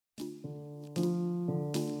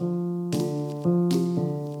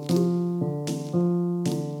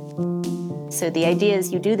So the idea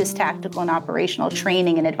is you do this tactical and operational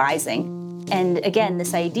training and advising. And again,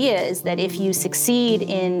 this idea is that if you succeed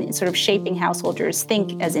in sort of shaping how soldiers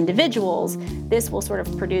think as individuals, this will sort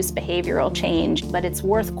of produce behavioral change. But it's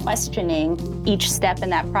worth questioning each step in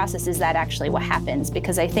that process. Is that actually what happens?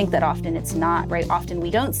 Because I think that often it's not, right? Often we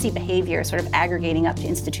don't see behavior sort of aggregating up to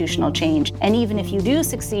institutional change. And even if you do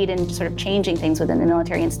succeed in sort of changing things within the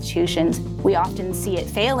military institutions, we often see it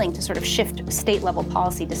failing to sort of shift state-level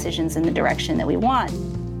policy decisions in the direction that we want.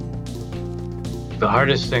 The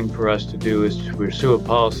hardest thing for us to do is to pursue a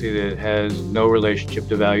policy that has no relationship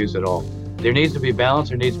to values at all. There needs to be balance,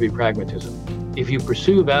 there needs to be pragmatism. If you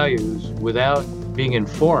pursue values without being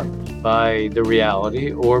informed by the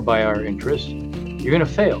reality or by our interests, you're going to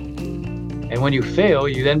fail. And when you fail,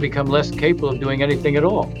 you then become less capable of doing anything at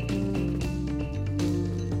all.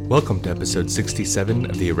 Welcome to episode 67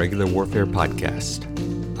 of the Irregular Warfare Podcast.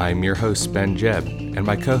 I'm your host, Ben Jebb, and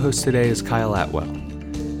my co-host today is Kyle Atwell.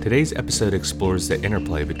 Today's episode explores the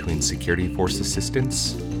interplay between security force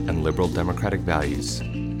assistance and liberal democratic values.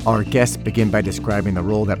 Our guests begin by describing the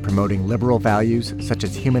role that promoting liberal values, such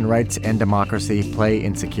as human rights and democracy, play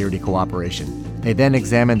in security cooperation. They then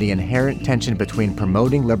examine the inherent tension between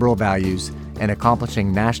promoting liberal values and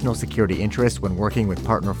accomplishing national security interests when working with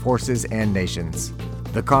partner forces and nations.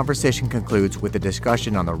 The conversation concludes with a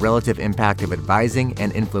discussion on the relative impact of advising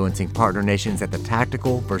and influencing partner nations at the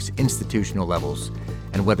tactical versus institutional levels,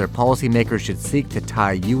 and whether policymakers should seek to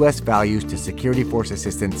tie U.S. values to security force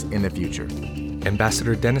assistance in the future.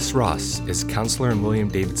 Ambassador Dennis Ross is Counselor and William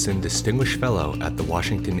Davidson Distinguished Fellow at the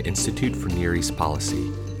Washington Institute for Near East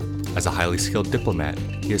Policy. As a highly skilled diplomat,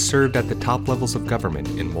 he has served at the top levels of government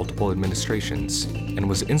in multiple administrations and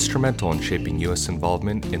was instrumental in shaping U.S.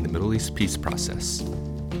 involvement in the Middle East peace process.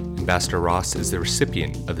 Ambassador Ross is the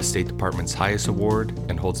recipient of the State Department's highest award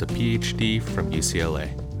and holds a PhD from UCLA.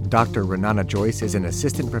 Dr. Rhiannon Joyce is an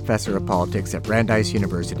assistant professor of politics at Brandeis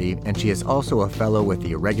University, and she is also a fellow with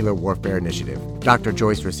the Irregular Warfare Initiative. Dr.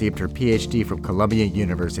 Joyce received her PhD from Columbia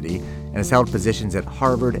University and has held positions at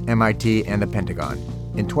Harvard, MIT, and the Pentagon.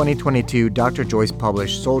 In 2022, Dr. Joyce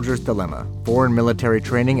published Soldier's Dilemma: Foreign Military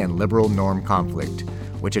Training and Liberal Norm Conflict,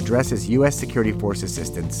 which addresses U.S. security force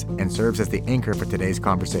assistance and serves as the anchor for today's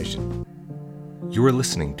conversation. You are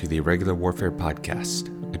listening to the Irregular Warfare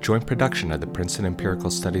Podcast, a joint production of the Princeton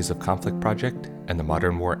Empirical Studies of Conflict Project and the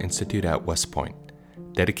Modern War Institute at West Point,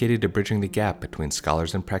 dedicated to bridging the gap between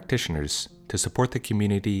scholars and practitioners to support the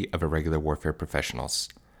community of irregular warfare professionals.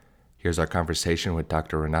 Here's our conversation with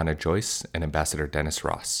Dr. Rhiannon Joyce and Ambassador Dennis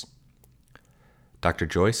Ross. Dr.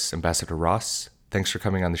 Joyce, Ambassador Ross, thanks for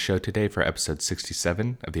coming on the show today for episode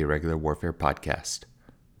 67 of the Irregular Warfare Podcast.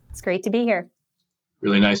 It's great to be here.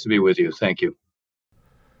 Really nice to be with you. Thank you.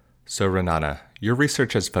 So, Rhiannon, your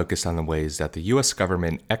research has focused on the ways that the U.S.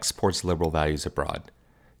 government exports liberal values abroad.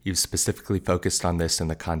 You've specifically focused on this in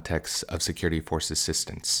the context of security force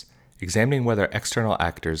assistance, examining whether external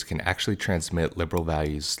actors can actually transmit liberal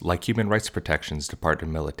values like human rights protections to partner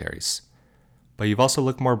militaries. But you've also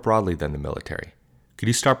looked more broadly than the military. Could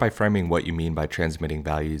you start by framing what you mean by transmitting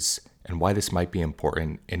values and why this might be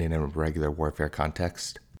important in an irregular warfare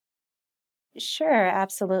context? Sure,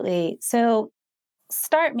 absolutely. So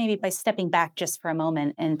start maybe by stepping back just for a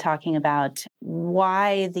moment and talking about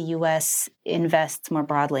why the U.S. invests more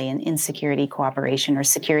broadly in security cooperation or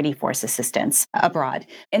security force assistance abroad.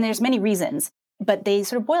 And there's many reasons, but they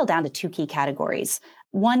sort of boil down to two key categories.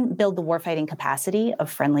 One, build the warfighting capacity of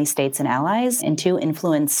friendly states and allies, and two,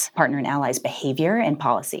 influence partner and allies' behavior and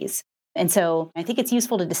policies. And so I think it's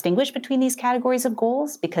useful to distinguish between these categories of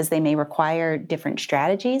goals because they may require different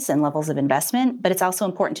strategies and levels of investment, but it's also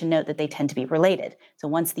important to note that they tend to be related. So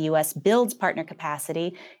once the U.S. builds partner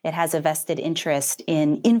capacity, it has a vested interest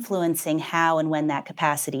in influencing how and when that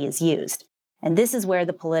capacity is used. And this is where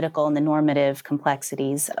the political and the normative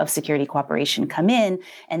complexities of security cooperation come in.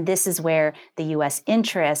 And this is where the U.S.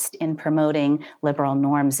 interest in promoting liberal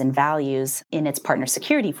norms and values in its partner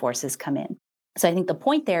security forces come in. So I think the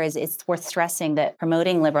point there is it's worth stressing that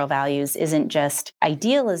promoting liberal values isn't just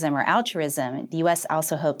idealism or altruism. The U.S.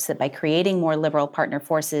 also hopes that by creating more liberal partner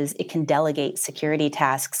forces, it can delegate security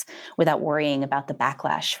tasks without worrying about the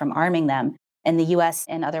backlash from arming them. And the U.S.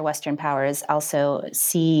 and other Western powers also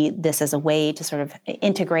see this as a way to sort of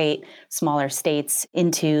integrate smaller states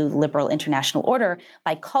into liberal international order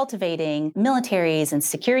by cultivating militaries and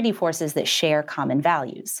security forces that share common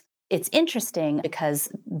values. It's interesting because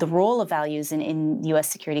the role of values in U.S.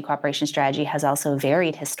 security cooperation strategy has also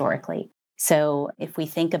varied historically. So if we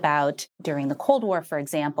think about during the Cold War, for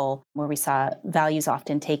example, where we saw values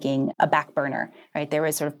often taking a back burner, right? There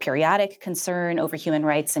was sort of periodic concern over human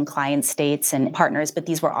rights in client states and partners, but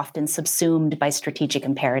these were often subsumed by strategic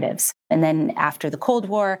imperatives. And then after the Cold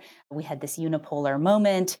War, we had this unipolar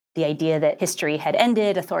moment, the idea that history had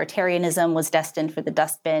ended, authoritarianism was destined for the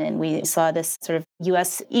dustbin, and we saw this sort of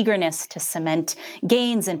U.S. eagerness to cement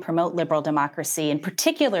gains and promote liberal democracy, and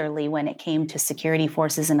particularly when it came to security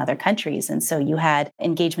forces in other countries. And so you had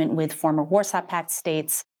engagement with former Warsaw Pact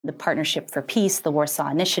states, the Partnership for Peace, the Warsaw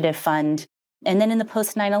Initiative Fund. And then in the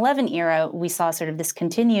post 9/11 era, we saw sort of this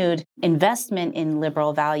continued investment in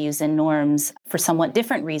liberal values and norms for somewhat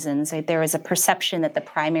different reasons. Right? There was a perception that the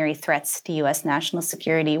primary threats to U.S. national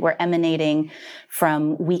security were emanating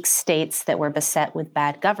from weak states that were beset with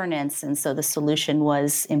bad governance. And so the solution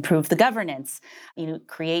was improve the governance,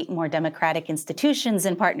 create more democratic institutions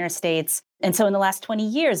in partner states. And so in the last 20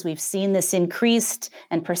 years, we've seen this increased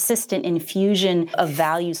and persistent infusion of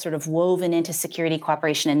values sort of woven into security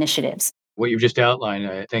cooperation initiatives. What you've just outlined,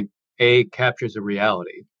 I think, captures a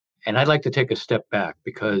reality. And I'd like to take a step back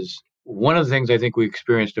because one of the things I think we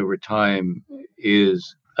experienced over time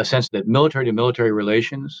is a sense that military to military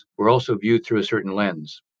relations were also viewed through a certain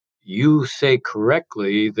lens. You say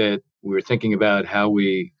correctly that we're thinking about how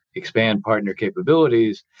we expand partner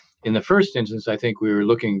capabilities. In the first instance, I think we were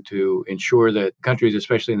looking to ensure that countries,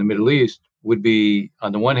 especially in the Middle East, would be,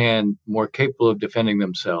 on the one hand, more capable of defending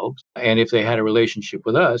themselves. And if they had a relationship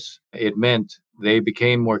with us, it meant they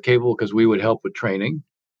became more capable because we would help with training.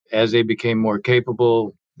 As they became more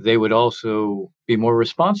capable, they would also be more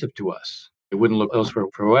responsive to us. They wouldn't look elsewhere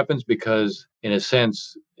for weapons because, in a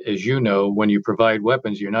sense, as you know, when you provide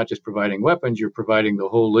weapons, you're not just providing weapons, you're providing the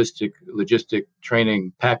holistic logistic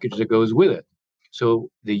training package that goes with it. So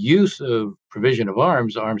the use of provision of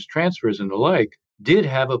arms transfers and the like, did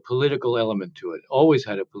have a political element to it, always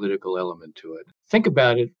had a political element to it. Think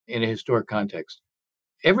about it in a historic context.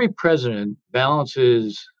 Every president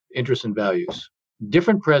balances interests and values.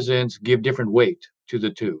 Different presidents give different weight to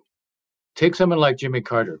the two. Take someone like Jimmy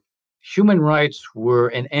Carter. Human rights were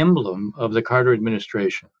an emblem of the Carter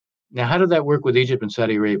administration. Now, how did that work with Egypt and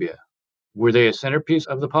Saudi Arabia? Were they a centerpiece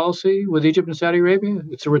of the policy with Egypt and Saudi Arabia?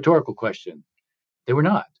 It's a rhetorical question. They were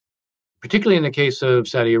not. Particularly in the case of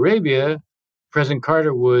Saudi Arabia, President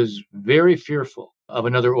Carter was very fearful of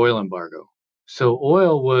another oil embargo. So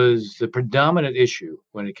oil was the predominant issue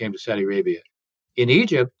when it came to Saudi Arabia. In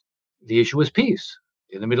Egypt, the issue was peace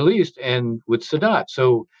in the Middle East and with Sadat.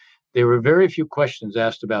 So there were very few questions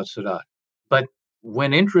asked about Sadat. But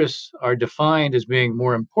when interests are defined as being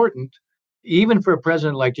more important, even for a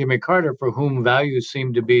president like Jimmy Carter, for whom values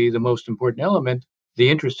seem to be the most important element, the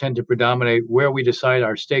interests tend to predominate where we decide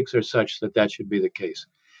our stakes are such that that should be the case.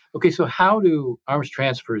 Okay, so how do arms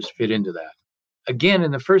transfers fit into that? Again,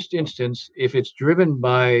 in the first instance, if it's driven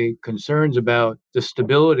by concerns about the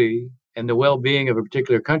stability and the well-being of a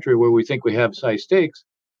particular country where we think we have high stakes,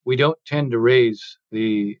 we don't tend to raise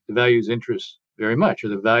the values interests very much or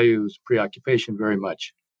the values preoccupation very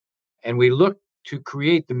much. And we look to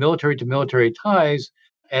create the military to military ties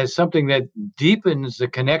as something that deepens the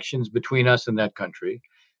connections between us and that country.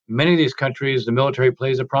 Many of these countries, the military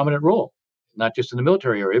plays a prominent role, not just in the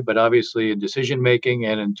military area, but obviously in decision making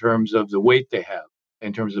and in terms of the weight they have,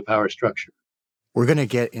 in terms of power structure. We're going to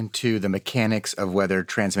get into the mechanics of whether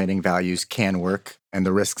transmitting values can work and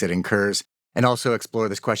the risks it incurs, and also explore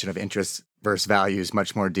this question of interests versus values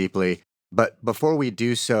much more deeply. But before we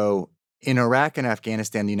do so, in Iraq and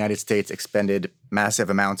Afghanistan, the United States expended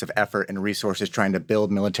massive amounts of effort and resources trying to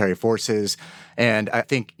build military forces. And I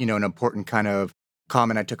think, an important kind of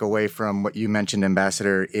comment I took away from what you mentioned,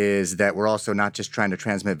 Ambassador, is that we're also not just trying to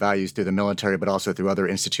transmit values through the military, but also through other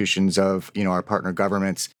institutions of, our partner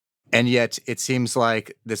governments. And yet it seems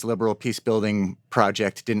like this liberal peace-building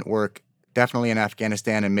project didn't work, definitely in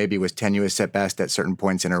Afghanistan, and maybe was tenuous at best at certain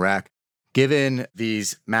points in Iraq. Given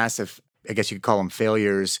these massive, I guess you could call them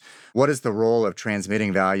failures, what is the role of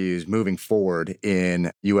transmitting values moving forward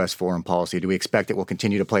in U.S. foreign policy? Do we expect it will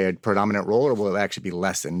continue to play a predominant role, or will it actually be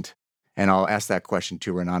lessened? And I'll ask that question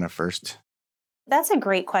to Renana first. That's a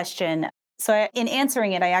great question. So in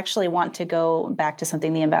answering it, I actually want to go back to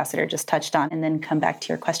something the ambassador just touched on and then come back to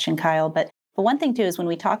your question, Kyle. But one thing, too, is when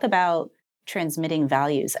we talk about transmitting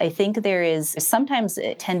values, I think there is sometimes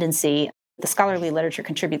a tendency, the scholarly literature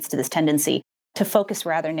contributes to this tendency, to focus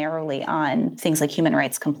rather narrowly on things like human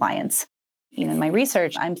rights compliance. In my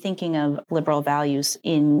research, I'm thinking of liberal values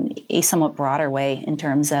in a somewhat broader way in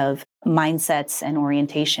terms of mindsets and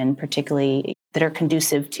orientation, particularly that are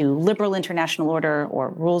conducive to liberal international order or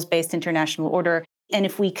rules-based international order, And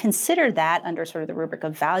if we consider that under sort of the rubric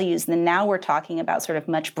of values, then now we're talking about sort of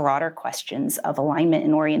much broader questions of alignment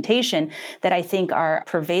and orientation that I think are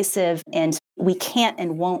pervasive and we can't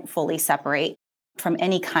and won't fully separate from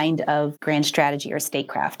any kind of grand strategy or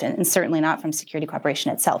statecraft, and certainly not from security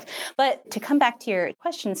cooperation itself. But to come back to your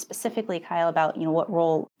question specifically, Kyle, about what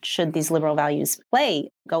role should these liberal values play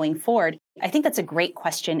going forward, I think that's a great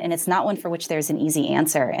question, and it's not one for which there's an easy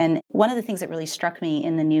answer. And one of the things that really struck me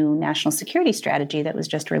in the new national security strategy that was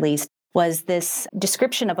just released was this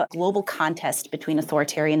description of a global contest between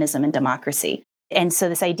authoritarianism and democracy. And so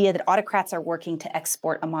this idea that autocrats are working to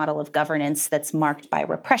export a model of governance that's marked by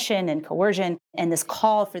repression and coercion, and this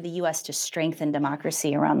call for the U.S. to strengthen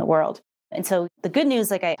democracy around the world. And so the good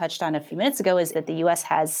news, like I touched on a few minutes ago, is that the U.S.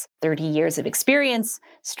 has 30 years of experience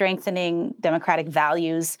strengthening democratic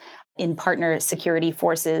values in partner security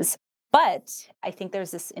forces. But I think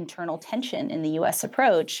there's this internal tension in the U.S.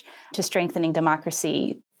 approach to strengthening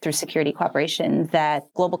democracy through security cooperation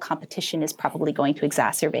that global competition is probably going to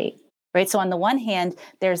exacerbate. Right. So on the one hand,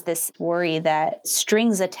 there's this worry that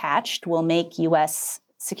strings attached will make U.S.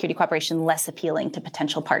 security cooperation less appealing to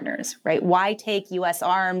potential partners. Right. Why take U.S.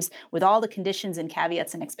 arms with all the conditions and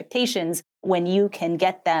caveats and expectations when you can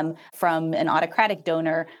get them from an autocratic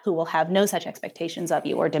donor who will have no such expectations of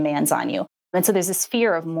you or demands on you? And so there's this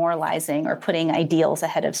fear of moralizing or putting ideals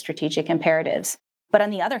ahead of strategic imperatives. But on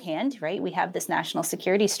the other hand, right, we have this national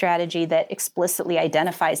security strategy that explicitly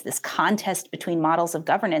identifies this contest between models of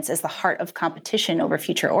governance as the heart of competition over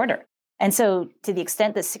future order. And so to the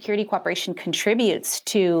extent that security cooperation contributes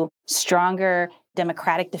to stronger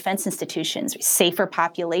democratic defense institutions, safer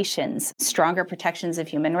populations, stronger protections of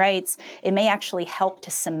human rights, it may actually help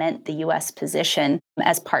to cement the U.S. position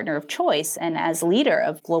as partner of choice and as leader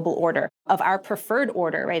of global order, of our preferred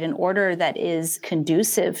order, right? An order that is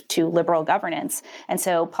conducive to liberal governance. And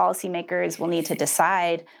so policymakers will need to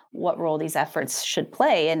decide what role these efforts should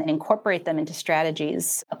play and incorporate them into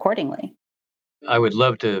strategies accordingly. I would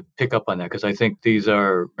love to pick up on that because I think these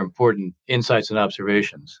are important insights and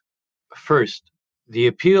observations. First, the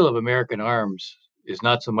appeal of American arms is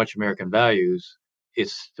not so much American values,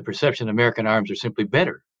 it's the perception American arms are simply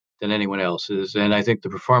better than anyone else's. And I think the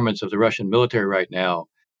performance of the Russian military right now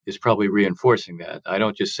is probably reinforcing that. I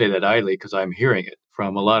don't just say that idly because I'm hearing it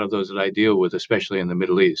from a lot of those that I deal with, especially in the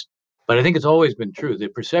Middle East. But I think it's always been true. The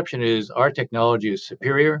perception is our technology is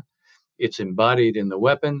superior, it's embodied in the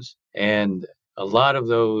weapons, and a lot of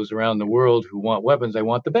those around the world who want weapons, they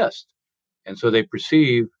want the best. And so they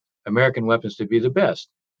perceive American weapons to be the best.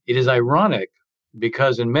 It is ironic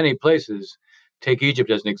because in many places, take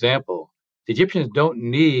Egypt as an example, the Egyptians don't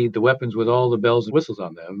need the weapons with all the bells and whistles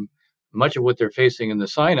on them. Much of what they're facing in the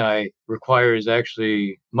Sinai requires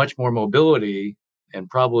actually much more mobility and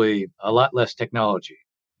probably a lot less technology.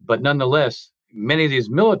 But nonetheless, many of these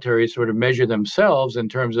militaries sort of measure themselves in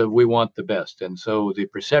terms of we want the best. And so the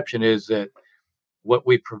perception is that what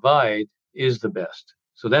we provide is the best.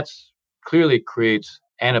 So that's clearly creates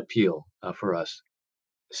an appeal for us.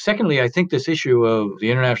 Secondly, I think this issue of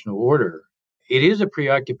the international order, it is a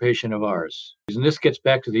preoccupation of ours. And this gets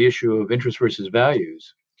back to the issue of interest versus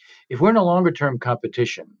values. If we're in a longer term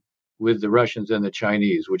competition with the Russians and the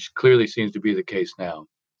Chinese, which clearly seems to be the case now,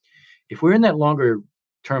 if we're in that longer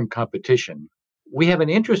term competition, we have an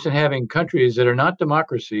interest in having countries that are not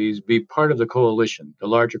democracies be part of the coalition, the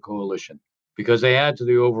larger coalition, because they add to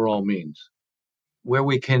the overall means. Where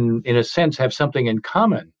we can, in a sense, have something in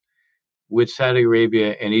common with Saudi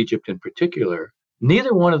Arabia and Egypt in particular,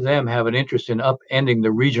 neither one of them have an interest in upending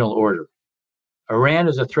the regional order. Iran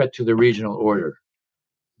is a threat to the regional order.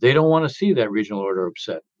 They don't want to see that regional order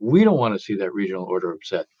upset. We don't want to see that regional order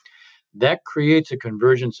upset. That creates a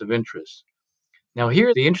convergence of interests. Now,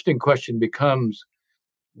 here, the interesting question becomes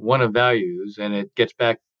one of values, and it gets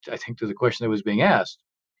back, I think, to the question that was being asked.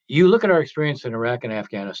 You look at our experience in Iraq and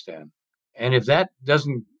Afghanistan, and if that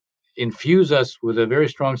doesn't infuse us with a very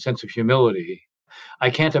strong sense of humility, I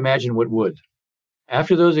can't imagine what would.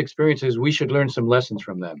 After those experiences, we should learn some lessons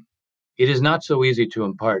from them. It is not so easy to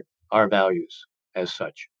impart our values as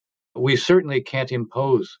such. We certainly can't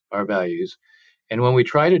impose our values. And when we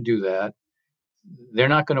try to do that, they're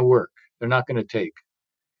not going to work. They're not going to take.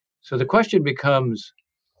 So the question becomes,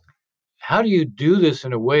 how do you do this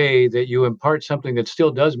in a way that you impart something that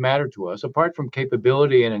still does matter to us, apart from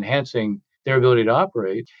capability and enhancing their ability to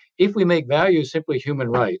operate? If we make values simply human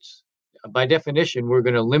rights, by definition, we're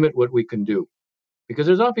going to limit what we can do, because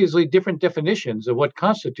there's obviously different definitions of what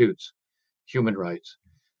constitutes human rights.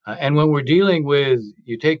 And when we're dealing with,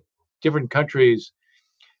 you take different countries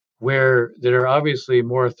that are obviously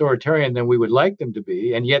more authoritarian than we would like them to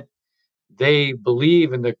be, and yet they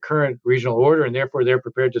believe in the current regional order and therefore they're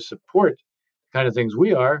prepared to support the kind of things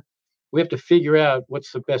we are, we have to figure out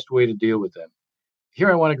what's the best way to deal with them.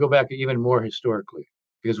 Here I want to go back even more historically,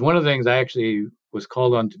 because one of the things I actually was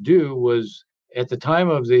called on to do was at the time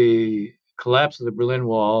of the collapse of the Berlin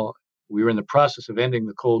Wall, we were in the process of ending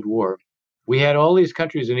the Cold War. We had all these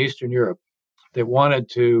countries in Eastern Europe that wanted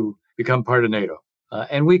to become part of NATO.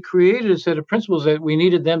 And we created a set of principles that we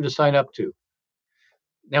needed them to sign up to.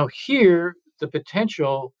 Now, here, the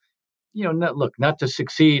potential, not to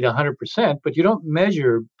succeed 100%, but you don't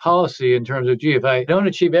measure policy in terms of, gee, if I don't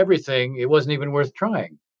achieve everything, it wasn't even worth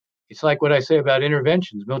trying. It's like what I say about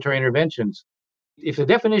interventions, military interventions. If the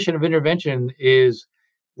definition of intervention is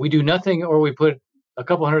we do nothing or we put a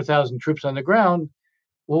couple 100,000 troops on the ground,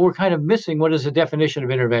 well, we're kind of missing what is the definition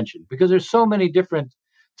of intervention, because there's so many different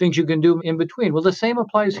things you can do in between. Well, the same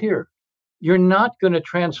applies here. You're not going to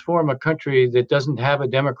transform a country that doesn't have a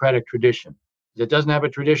democratic tradition, that doesn't have a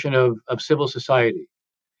tradition of civil society,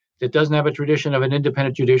 that doesn't have a tradition of an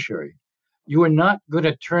independent judiciary. You are not going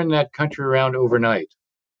to turn that country around overnight,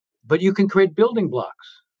 but you can create building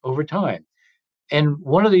blocks over time. And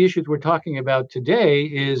one of the issues we're talking about today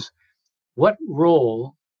is what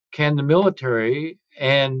role can the military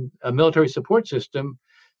and a military support system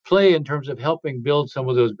play in terms of helping build some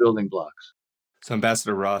of those building blocks? So,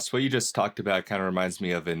 Ambassador Ross, what you just talked about kind of reminds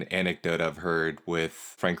me of an anecdote I've heard with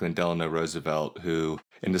Franklin Delano Roosevelt, who,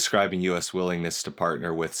 in describing U.S. willingness to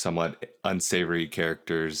partner with somewhat unsavory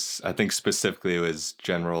characters, I think specifically it was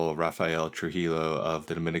General Rafael Trujillo of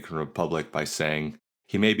the Dominican Republic, by saying,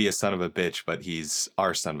 he may be a son of a bitch, but he's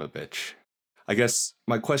our son of a bitch. I guess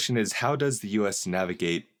my question is, how does the U.S.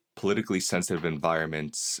 navigate politically sensitive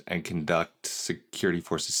environments and conduct security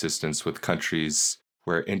force assistance with countries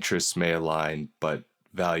where interests may align, but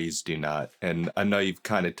values do not? And I know you've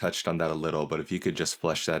kind of touched on that a little, but if you could just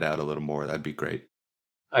flesh that out a little more, that'd be great.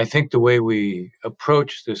 I think the way we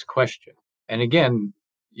approach this question, and again,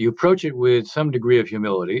 you approach it with some degree of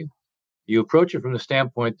humility. You approach it from the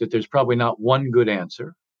standpoint that there's probably not one good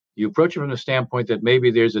answer. You approach it from the standpoint that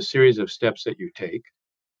maybe there's a series of steps that you take.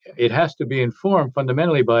 It has to be informed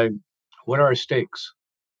fundamentally by what are our stakes.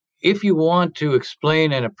 If you want to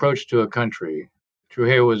explain an approach to a country,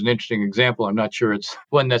 Trujillo was an interesting example. I'm not sure it's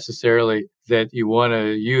one necessarily that you want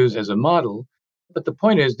to use as a model. But the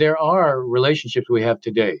point is, there are relationships we have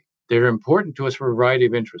today that are important to us for a variety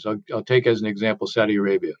of interests. I'll take as an example Saudi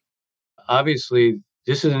Arabia. Obviously,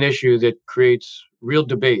 this is an issue that creates real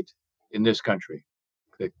debate in this country.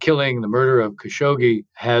 The killing, the murder of Khashoggi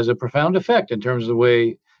has a profound effect in terms of the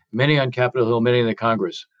way many on Capitol Hill, many in the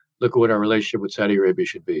Congress look at what our relationship with Saudi Arabia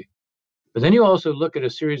should be. But then you also look at a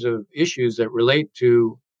series of issues that relate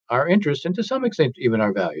to our interests and to some extent even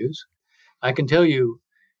our values. I can tell you,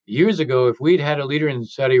 years ago, if we'd had a leader in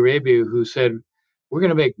Saudi Arabia who said, we're going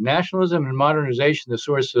to make nationalism and modernization the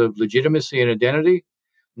source of legitimacy and identity,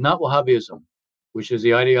 not Wahhabism, which is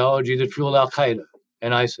the ideology that fueled Al-Qaeda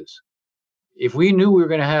and ISIS. If we knew we were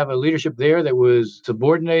going to have a leadership there that was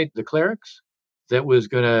subordinate the clerics, that was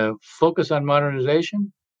going to focus on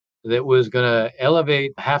modernization, that was going to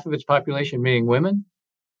elevate half of its population, meaning women,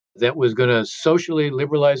 that was going to socially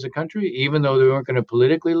liberalize the country, even though they weren't going to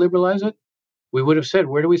politically liberalize it, we would have said,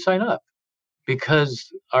 where do we sign up?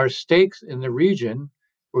 Because our stakes in the region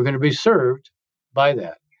were going to be served by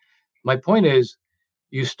that. My point is,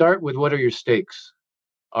 you start with what are your stakes?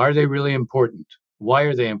 Are they really important? Why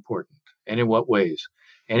are they important? And in what ways?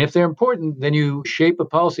 And if they're important, then you shape a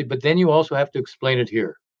policy, but then you also have to explain it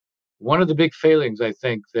here. One of the big failings, I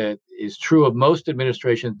think, that is true of most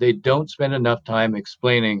administrations, they don't spend enough time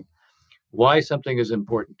explaining why something is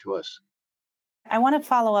important to us. I want to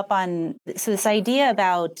follow up on this idea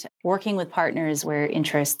about working with partners where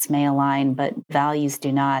interests may align, but values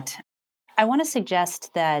do not. I want to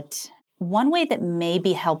suggest that one way that may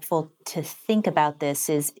be helpful to think about this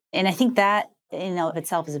is, and I think that in and of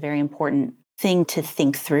itself is a very important thing to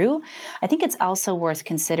think through. I think it's also worth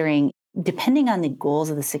considering, depending on the goals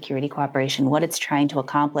of the security cooperation, what it's trying to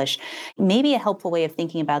accomplish. Maybe a helpful way of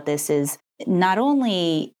thinking about this is not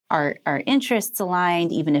only are our interests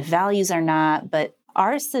aligned, even if values are not, but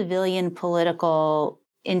are civilian political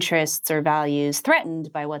interests or values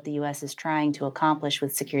threatened by what the U.S. is trying to accomplish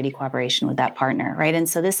with security cooperation with that partner, right? And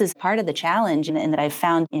so this is part of the challenge and that I've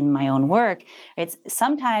found in my own work. It's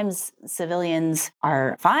sometimes civilians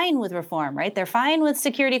are fine with reform, right? They're fine with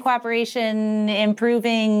security cooperation,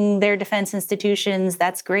 improving their defense institutions.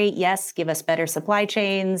 That's great. Yes, give us better supply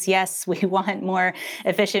chains. Yes, we want more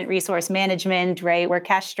efficient resource management, right? We're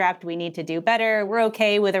cash strapped. We need to do better. We're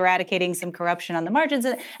okay with eradicating some corruption on the margins.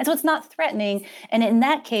 And so it's not threatening. And in that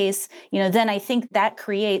that case, then I think that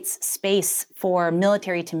creates space for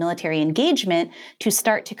military to military engagement to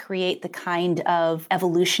start to create the kind of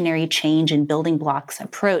evolutionary change and building blocks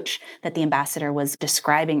approach that the ambassador was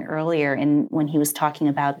describing earlier when he was talking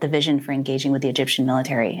about the vision for engaging with the Egyptian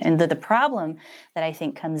military. And the problem that I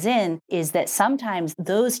think comes in is that sometimes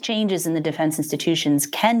those changes in the defense institutions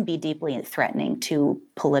can be deeply threatening to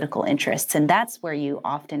political interests. And that's where you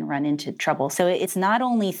often run into trouble. So it's not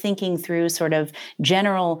only thinking through sort of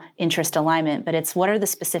general interest alignment, but it's what are the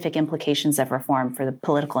specific implications of reform for the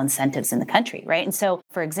political incentives in the country, right? And so,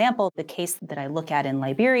 for example, the case that I look at in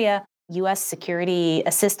Liberia, U.S. security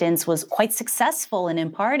assistance was quite successful in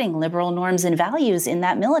imparting liberal norms and values in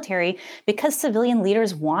that military because civilian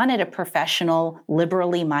leaders wanted a professional,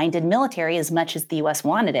 liberally minded military as much as the U.S.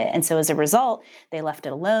 wanted it. And so as a result, they left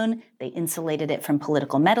it alone, they insulated it from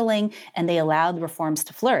political meddling, and they allowed reforms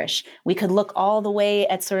to flourish. We could look all the way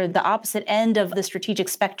at sort of the opposite end of the strategic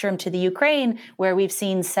spectrum to the Ukraine, where we've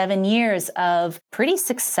seen 7 years of pretty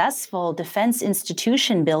successful defense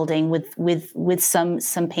institution building with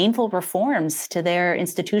some painful reforms to their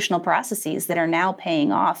institutional processes that are now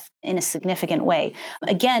paying off in a significant way.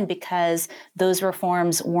 Again, because those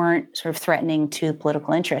reforms weren't sort of threatening to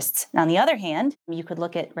political interests. Now, on the other hand, you could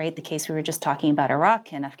look at, the case we were just talking about,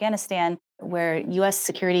 Iraq and Afghanistan, where U.S.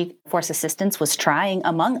 security force assistance was trying,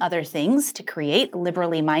 among other things, to create a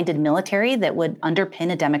liberally minded military that would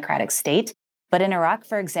underpin a democratic state. But in Iraq,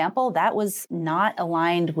 for example, that was not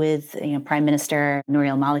aligned with Prime Minister Nouri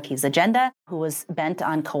al-Maliki's agenda, who was bent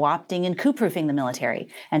on co-opting and coup-proofing the military.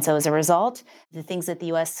 And so as a result, the things that the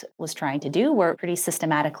U.S. was trying to do were pretty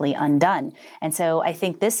systematically undone. And so I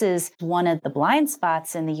think this is one of the blind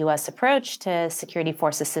spots in the U.S. approach to security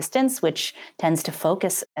force assistance, which tends to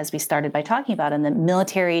focus, as we started by talking about, on the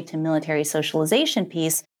military to military socialization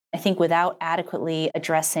piece, I think, without adequately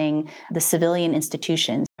addressing the civilian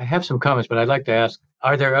institutions. I have some comments, but I'd like to ask,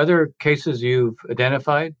 are there other cases you've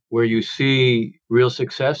identified where you see real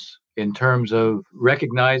success in terms of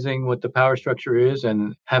recognizing what the power structure is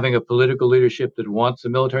and having a political leadership that wants the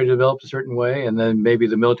military to develop a certain way, and then maybe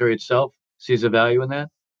the military itself sees a value in that?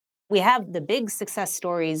 We have the big success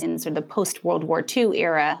stories in sort of the post-World War II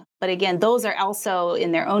era. But again, those are also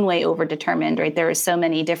in their own way overdetermined, right? There are so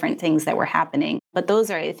many different things that were happening. But those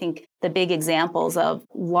are, I think, the big examples of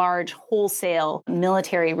large wholesale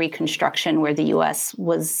military reconstruction where the U.S.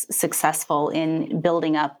 was successful in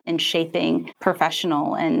building up and shaping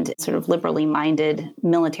professional and sort of liberally minded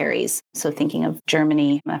militaries. So thinking of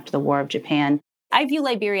Germany after the War of Japan. I view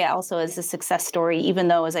Liberia also as a success story, even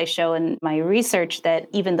though, as I show in my research, that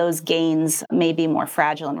even those gains may be more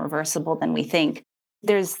fragile and reversible than we think.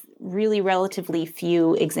 There's really relatively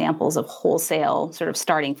few examples of wholesale sort of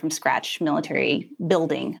starting from scratch military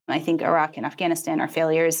building. I think Iraq and Afghanistan are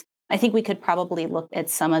failures. I think we could probably look at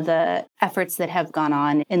some of the efforts that have gone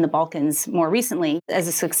on in the Balkans more recently as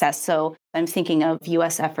a success. So I'm thinking of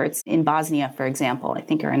U.S. efforts in Bosnia, for example, I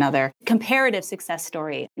think are another comparative success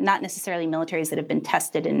story, not necessarily militaries that have been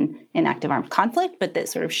tested in active armed conflict, but that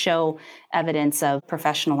sort of show evidence of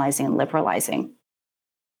professionalizing and liberalizing.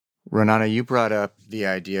 Ra'anana, you brought up the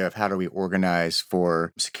idea of how do we organize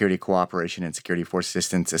for security cooperation and security force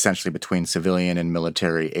assistance, essentially between civilian and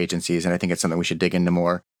military agencies, and I think it's something we should dig into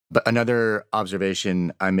more. But another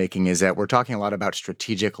observation I'm making is that we're talking a lot about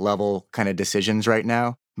strategic level kind of decisions right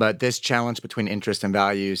now, but this challenge between interest and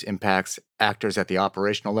values impacts actors at the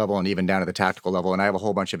operational level and even down to the tactical level, and I have a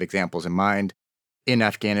whole bunch of examples in mind. In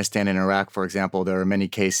Afghanistan and Iraq, for example, there are many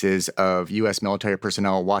cases of U.S. military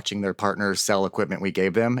personnel watching their partners sell equipment we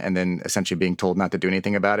gave them and then essentially being told not to do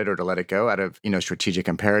anything about it or to let it go out of, strategic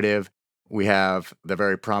imperative. We have the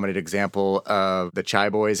very prominent example of the Chai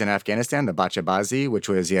Boys in Afghanistan, the Bachabazi, which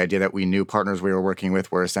was the idea that we knew partners we were working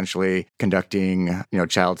with were essentially conducting,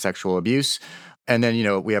 child sexual abuse. And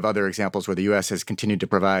then, we have other examples where the U.S. has continued to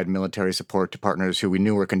provide military support to partners who we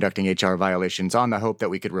knew were conducting HR violations on the hope that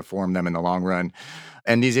we could reform them in the long run.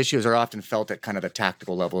 And these issues are often felt at kind of the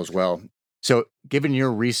tactical level as well. So given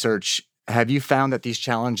your research, have you found that these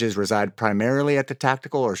challenges reside primarily at the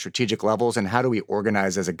tactical or strategic levels? And how do we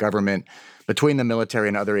organize as a government between the military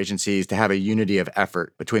and other agencies to have a unity of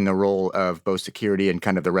effort between the role of both security and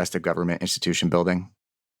kind of the rest of government institution building?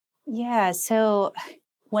 Yeah, so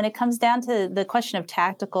when it comes down to the question of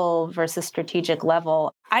tactical versus strategic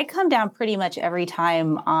level, I come down pretty much every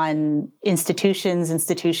time on institutions,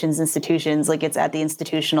 like it's at the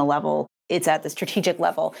institutional level, it's at the strategic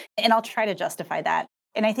level, and I'll try to justify that.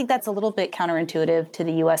 And I think that's a little bit counterintuitive to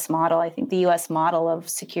the U.S. model. I think the U.S. model of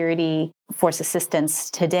security force assistance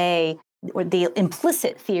today, or the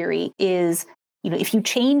implicit theory, is If you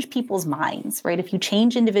change people's minds, right? If you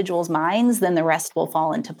change individuals' minds, then the rest will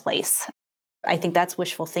fall into place. I think that's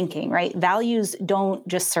wishful thinking, right? Values don't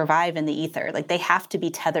just survive in the ether. Like, they have to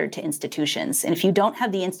be tethered to institutions. And if you don't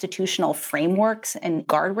have the institutional frameworks and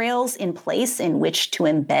guardrails in place in which to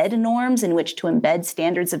embed norms, in which to embed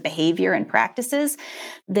standards of behavior and practices,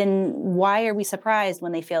 then why are we surprised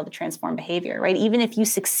when they fail to transform behavior, right? Even if you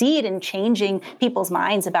succeed in changing people's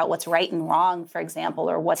minds about what's right and wrong, for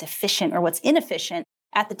example, or what's efficient or what's inefficient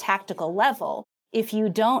at the tactical level, if you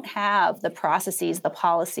don't have the processes, the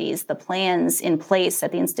policies, the plans in place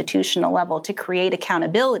at the institutional level to create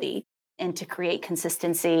accountability and to create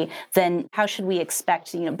consistency, then how should we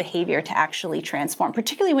expect, behavior to actually transform,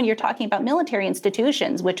 particularly when you're talking about military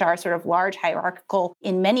institutions, which are sort of large, hierarchical,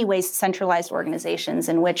 in many ways centralized organizations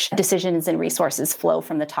in which decisions and resources flow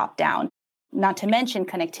from the top down. Not to mention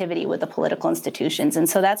connectivity with the political institutions. And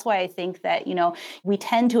so that's why I think that, we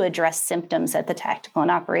tend to address symptoms at the tactical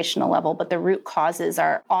and operational level, but the root causes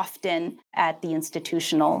are often at the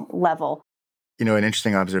institutional level. An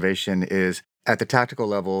interesting observation is at the tactical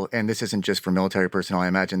level, and this isn't just for military personnel, I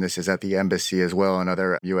imagine this is at the embassy as well and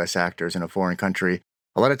other U.S. actors in a foreign country.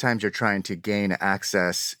 A lot of times you're trying to gain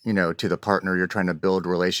access, to the partner, you're trying to build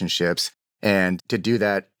relationships. And to do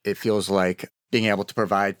that, it feels like being able to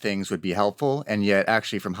provide things would be helpful. And yet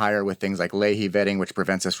actually from higher with things like Leahy vetting, which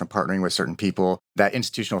prevents us from partnering with certain people, that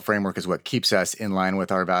institutional framework is what keeps us in line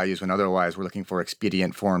with our values when otherwise we're looking for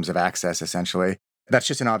expedient forms of access, essentially. That's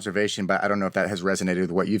just an observation, but I don't know if that has resonated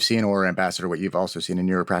with what you've seen or, Ambassador, what you've also seen in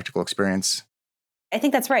your practical experience. I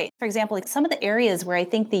think that's right. For example, some of the areas where I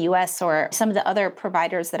think the U.S. or some of the other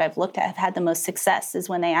providers that I've looked at have had the most success is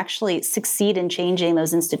when they actually succeed in changing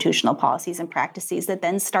those institutional policies and practices that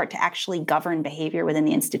then start to actually govern behavior within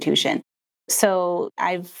the institution. So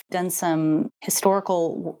I've done some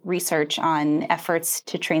historical research on efforts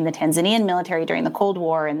to train the Tanzanian military during the Cold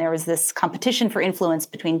War, and there was this competition for influence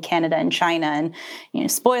between Canada and China. And,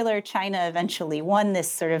 spoiler, China eventually won this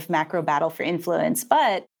sort of macro battle for influence,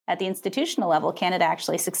 but at the institutional level, Canada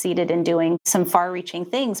actually succeeded in doing some far-reaching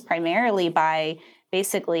things, primarily by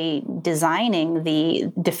basically designing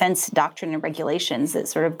the defense doctrine and regulations that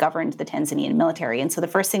sort of governed the Tanzanian military. And so the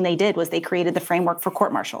first thing they did was they created the framework for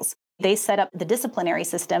court-martials. They set up the disciplinary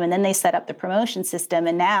system, and then they set up the promotion system.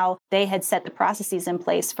 And now they had set the processes in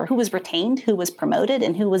place for who was retained, who was promoted,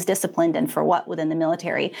 and who was disciplined and for what within the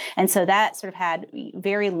military. And so that sort of had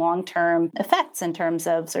very long-term effects in terms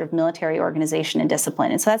of sort of military organization and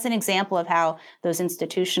discipline. And so that's an example of how those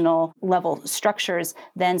institutional level structures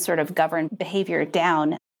then sort of govern behavior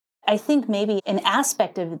down. I think maybe an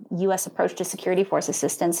aspect of U.S. approach to security force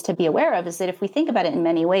assistance to be aware of is that if we think about it in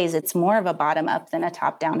many ways, it's more of a bottom-up than a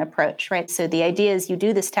top-down approach, right? So the idea is you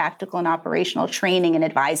do this tactical and operational training and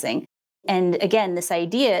advising. And again, this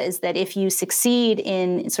idea is that if you succeed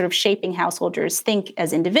in sort of shaping how soldiers think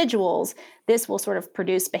as individuals, this will sort of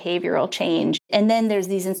produce behavioral change. And then there's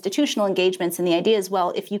these institutional engagements. And the idea is,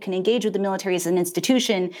 well, if you can engage with the military as an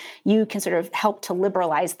institution, you can sort of help to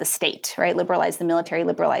liberalize the state, right? Liberalize the military,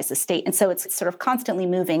 liberalize the state. And so it's sort of constantly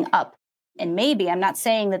moving up. And maybe, I'm not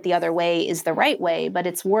saying that the other way is the right way, but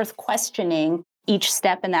it's worth questioning each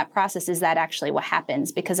step in that process. Is that actually what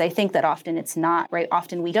happens? Because I think that often it's not, right?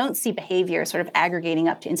 Often we don't see behavior sort of aggregating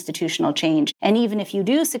up to institutional change. And even if you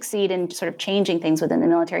do succeed in sort of changing things within the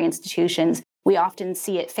military institutions, we often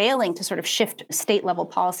see it failing to sort of shift state level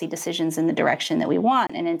policy decisions in the direction that we want.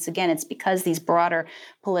 And it's because these broader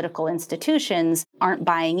political institutions aren't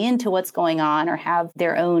buying into what's going on or have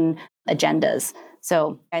their own agendas.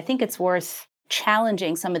 So I think it's worth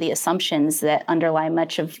challenging some of the assumptions that underlie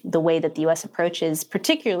much of the way that the U.S. approaches,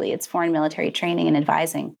 particularly its foreign military training and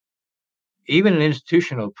advising. Even an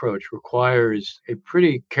institutional approach requires a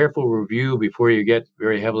pretty careful review before you get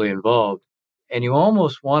very heavily involved. And you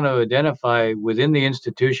almost want to identify within the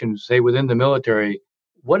institution, say within the military,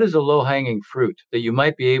 what is a low-hanging fruit that you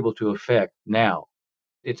might be able to affect now?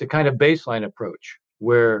 It's a kind of baseline approach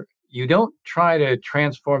where you don't try to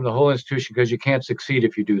transform the whole institution because you can't succeed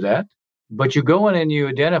if you do that. But you go in and you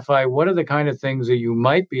identify what are the kind of things that you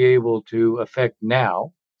might be able to affect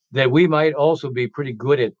now that we might also be pretty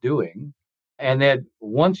good at doing. And that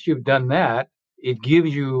once you've done that, it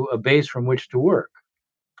gives you a base from which to work.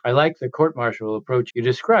 I like the court-martial approach you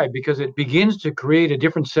described because it begins to create a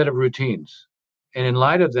different set of routines. And in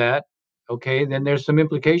light of that, okay, then there's some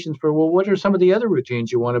implications for, well, what are some of the other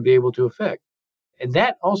routines you want to be able to affect? And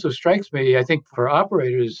that also strikes me, I think, for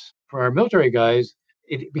operators, for our military guys,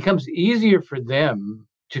 it becomes easier for them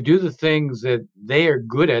to do the things that they are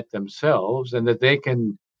good at themselves and that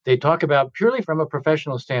they talk about purely from a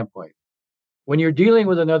professional standpoint. When you're dealing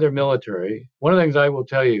with another military, one of the things I will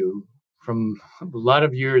tell you from a lot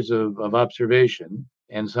of years of observation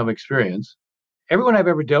and some experience, everyone I've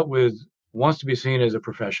ever dealt with wants to be seen as a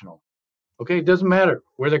professional. Okay, it doesn't matter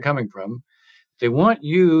where they're coming from. They want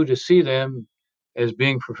you to see them as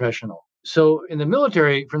being professional. So in the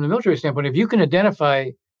military, from the military standpoint, if you can identify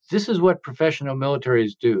this is what professional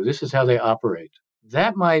militaries do, this is how they operate,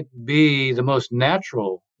 that might be the most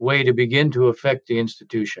natural way to begin to affect the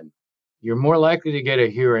institution. You're more likely to get a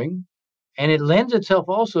hearing, and it lends itself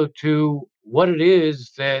also to what it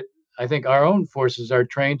is that I think our own forces are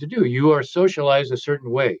trained to do. You are socialized a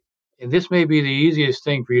certain way. And this may be the easiest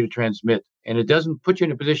thing for you to transmit. And it doesn't put you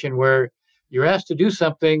in a position where you're asked to do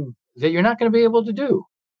something that you're not going to be able to do.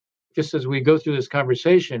 Just as we go through this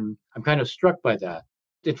conversation, I'm kind of struck by that.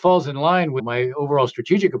 It falls in line with my overall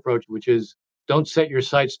strategic approach, which is don't set your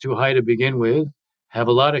sights too high to begin with. Have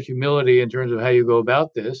a lot of humility in terms of how you go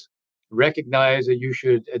about this. Recognize that you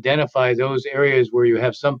should identify those areas where you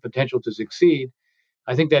have some potential to succeed.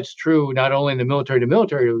 I think that's true not only in the military to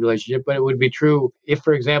military relationship, but it would be true if,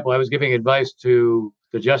 for example, I was giving advice to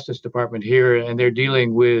the Justice Department here and they're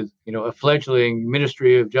dealing with, a fledgling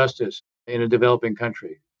Ministry of Justice in a developing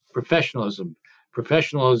country. Professionalism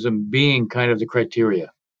being kind of the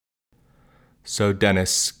criteria. So,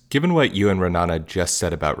 Dennis, given what you and Renana just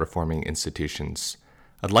said about reforming institutions,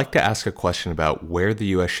 I'd like to ask a question about where the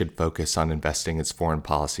U.S. should focus on investing its foreign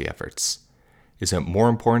policy efforts. Is it more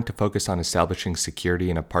important to focus on establishing security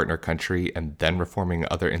in a partner country and then reforming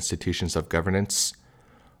other institutions of governance?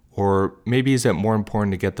 Or maybe is it more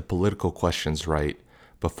important to get the political questions right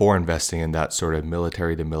before investing in that sort of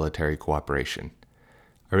military-to-military cooperation?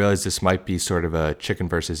 I realize this might be sort of a chicken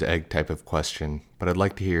versus egg type of question, but I'd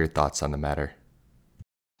like to hear your thoughts on the matter.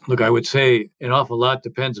 Look, I would say an awful lot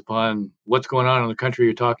depends upon what's going on in the country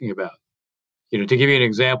you're talking about. To give you an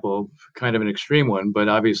example, kind of an extreme one, but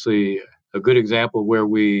obviously a good example where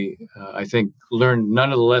we, I think, learned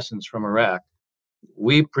none of the lessons from Iraq.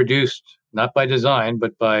 We produced, not by design,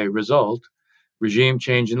 but by result, regime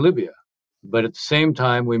change in Libya. But at the same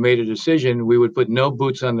time, we made a decision we would put no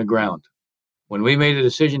boots on the ground. When we made a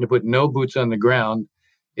decision to put no boots on the ground,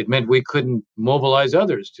 it meant we couldn't mobilize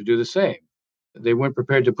others to do the same. They weren't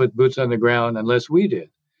prepared to put boots on the ground unless we did.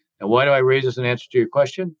 Now, why do I raise this in answer to your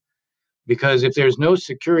question? Because if there's no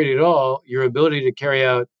security at all, your ability to carry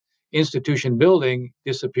out institution building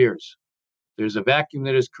disappears. There's a vacuum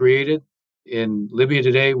that is created. In Libya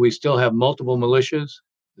today, we still have multiple militias.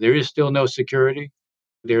 There is still no security.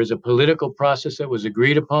 There is a political process that was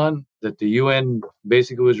agreed upon that the UN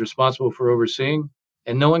basically was responsible for overseeing,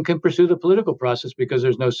 and no one can pursue the political process because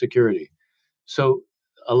there's no security. So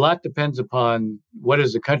a lot depends upon what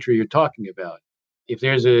is the country you're talking about. If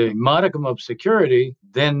there's a modicum of security,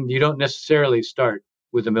 then you don't necessarily start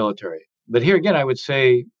with the military. But here again, I would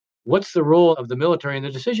say, what's the role of the military in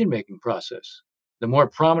the decision-making process? The more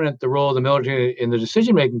prominent the role of the military in the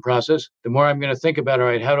decision-making process, the more I'm going to think about, all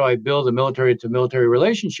right, how do I build a military-to-military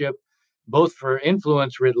relationship, both for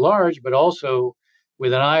influence writ large, but also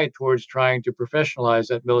with an eye towards trying to professionalize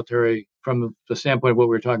that military from the standpoint of what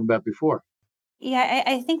we were talking about before. Yeah,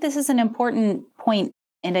 I think this is an important point.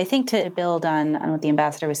 And I think to build on what the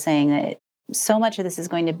ambassador was saying, that so much of this is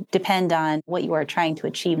going to depend on what you are trying to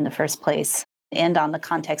achieve in the first place and on the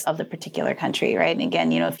context of the particular country, right? And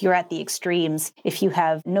again, if you're at the extremes, if you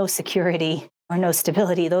have no security or no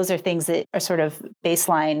stability, those are things that are sort of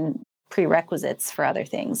baseline prerequisites for other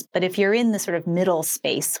things. But if you're in the sort of middle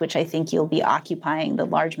space, which I think you'll be occupying the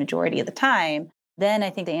large majority of the time, then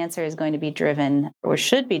I think the answer is going to be driven, or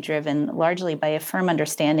should be driven, largely by a firm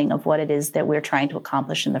understanding of what it is that we're trying to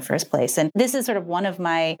accomplish in the first place. And this is sort of one of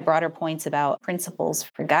my broader points about principles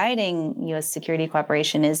for guiding U.S. security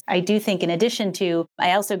cooperation is I do think in addition to,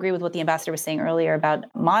 I also agree with what the ambassador was saying earlier about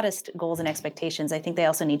modest goals and expectations, I think they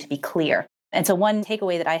also need to be clear. And so one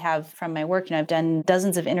takeaway that I have from my work, I've done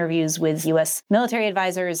dozens of interviews with U.S. military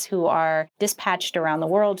advisors who are dispatched around the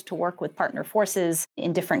world to work with partner forces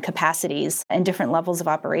in different capacities and different levels of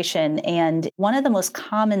operation. And one of the most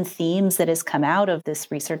common themes that has come out of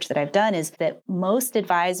this research that I've done is that most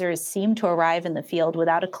advisors seem to arrive in the field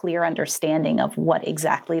without a clear understanding of what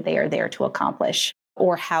exactly they are there to accomplish,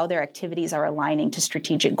 or how their activities are aligning to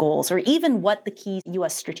strategic goals, or even what the key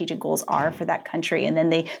U.S. strategic goals are for that country. And then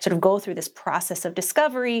they sort of go through this process of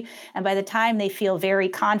discovery. And by the time they feel very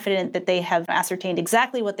confident that they have ascertained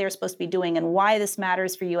exactly what they're supposed to be doing and why this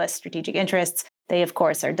matters for U.S. strategic interests, they, of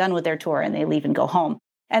course, are done with their tour and they leave and go home.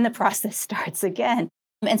 And the process starts again.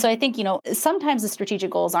 And so I think, sometimes the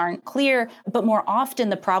strategic goals aren't clear, but more often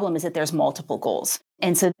the problem is that there's multiple goals.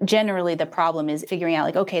 And so generally the problem is figuring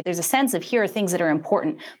out okay, there's a sense of here are things that are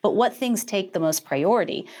important, but what things take the most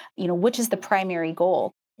priority? Which is the primary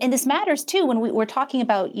goal? And this matters too when we're talking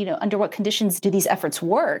about, under what conditions do these efforts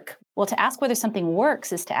work? Well, to ask whether something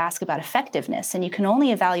works is to ask about effectiveness. And you can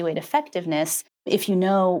only evaluate effectiveness if you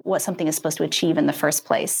know what something is supposed to achieve in the first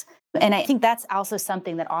place. And I think that's also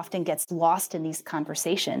something that often gets lost in these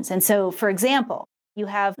conversations. And so, for example, you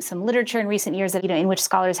have some literature in recent years that, in which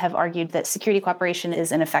scholars have argued that security cooperation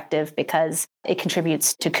is ineffective because it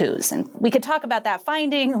contributes to coups. And we could talk about that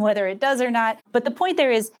finding, whether it does or not. But the point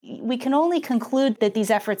there is we can only conclude that these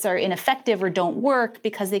efforts are ineffective or don't work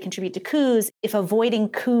because they contribute to coups if avoiding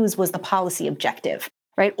coups was the policy objective,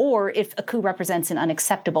 right? Or if a coup represents an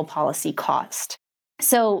unacceptable policy cost.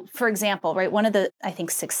 So, for example, right, one of the, I think,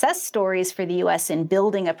 success stories for the U.S. in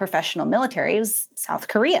building a professional military was South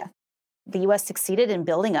Korea. The U.S. succeeded in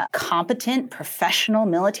building a competent professional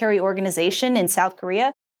military organization in South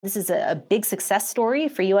Korea. This is a big success story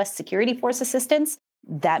for U.S. security force assistance.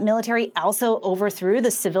 That military also overthrew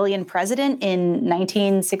the civilian president in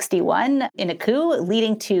 1961 in a coup,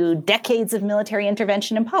 leading to decades of military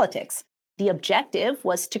intervention in politics. The objective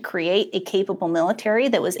was to create a capable military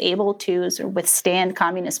that was able to sort of withstand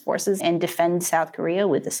communist forces and defend South Korea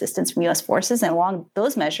with assistance from U.S. forces. And along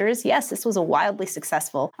those measures, yes, this was a wildly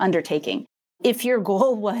successful undertaking. If your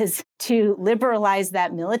goal was to liberalize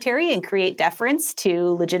that military and create deference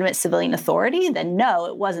to legitimate civilian authority, then no,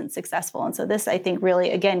 it wasn't successful. And so this, I think, really,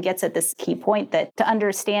 again, gets at this key point that to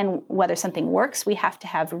understand whether something works, we have to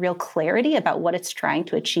have real clarity about what it's trying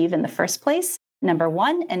to achieve in the first place. Number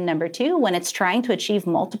one. And number two, when it's trying to achieve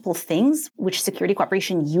multiple things, which security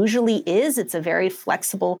cooperation usually is, it's a very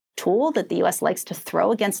flexible tool that the U.S. likes to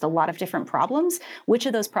throw against a lot of different problems. Which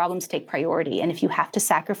of those problems take priority? And if you have to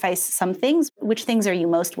sacrifice some things, which things are you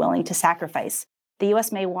most willing to sacrifice? The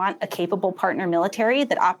U.S. may want a capable partner military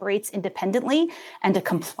that operates independently and a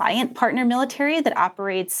compliant partner military that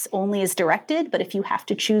operates only as directed. But if you have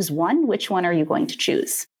to choose one, which one are you going to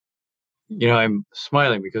choose? I'm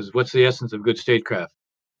smiling because what's the essence of good statecraft?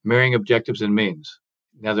 Marrying objectives and means.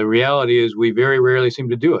 Now, the reality is we very rarely seem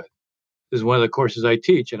to do it. This is one of the courses I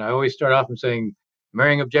teach, and I always start off and saying,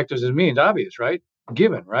 marrying objectives and means, obvious, right?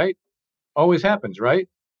 Given, right? Always happens, right?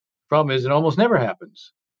 Problem is, it almost never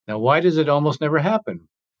happens. Now, why does it almost never happen?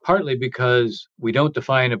 Partly because we don't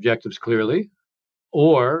define objectives clearly,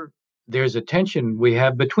 or there's a tension we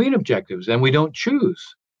have between objectives and we don't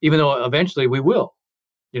choose, even though eventually we will.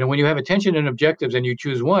 When you have attention and objectives and you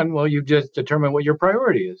choose one, well, you just determine what your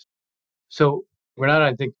priority is. So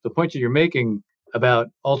I think the point that you're making about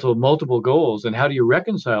also multiple goals and how do you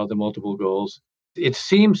reconcile the multiple goals, it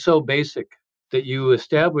seems so basic that you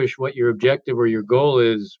establish what your objective or your goal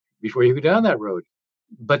is before you go down that road.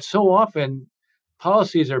 But so often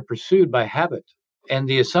policies are pursued by habit, and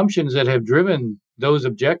the assumptions that have driven those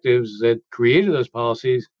objectives that created those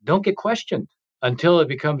policies don't get questioned until it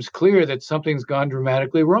becomes clear that something's gone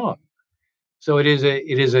dramatically wrong. So it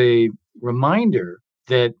is a reminder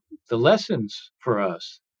that the lessons for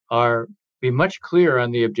us are be much clearer on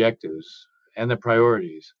the objectives and the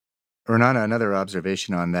priorities. Renata, another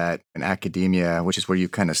observation on that in academia, which is where you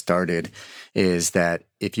kind of started, is that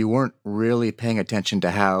if you weren't really paying attention to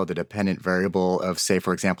how the dependent variable of, say,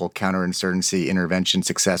 for example, counterinsurgency intervention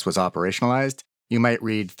success was operationalized, you might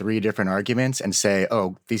read 3 different arguments and say,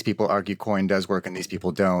 oh, these people argue COIN does work and these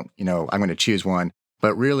people don't. I'm going to choose one.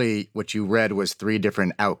 But really, what you read was 3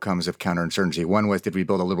 different outcomes of counterinsurgency. One was, did we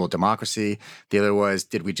build a liberal democracy? The other was,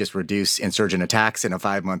 did we just reduce insurgent attacks in a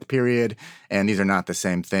 5-month period? And these are not the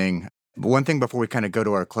same thing. But one thing before we kind of go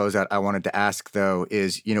to our closeout, I wanted to ask, though,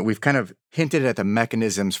 is, we've kind of hinted at the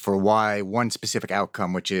mechanisms for why one specific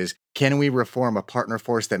outcome, which is, can we reform a partner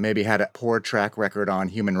force that maybe had a poor track record on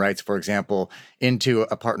human rights, for example, into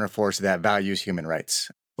a partner force that values human rights?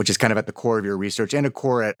 Which is kind of at the core of your research and a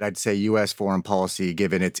core at, I'd say, U.S. foreign policy,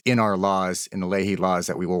 given it's in our laws, in the Leahy laws,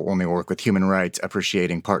 that we will only work with human rights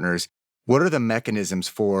appreciating partners. What are the mechanisms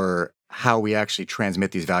for how we actually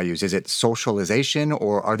transmit these values? Is it socialization,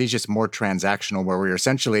 or are these just more transactional, where we're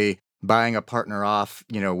essentially buying a partner off,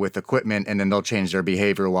 with equipment, and then they'll change their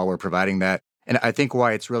behavior while we're providing that? And I think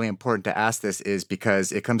why it's really important to ask this is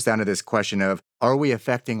because it comes down to this question of, are we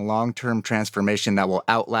affecting long-term transformation that will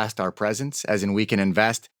outlast our presence, as in we can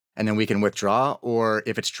invest and then we can withdraw? Or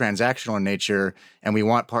if it's transactional in nature and we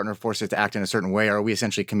want partner forces to act in a certain way, are we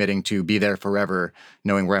essentially committing to be there forever,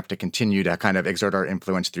 knowing we have to continue to kind of exert our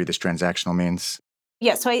influence through this transactional means?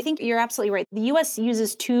 Yeah, so I think you're absolutely right. The U.S.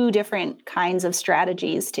 uses 2 different kinds of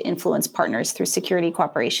strategies to influence partners through security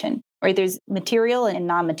cooperation. Right? There's material and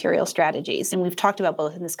non-material strategies, and we've talked about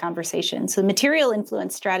both in this conversation. So material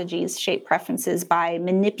influence strategies shape preferences by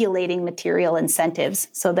manipulating material incentives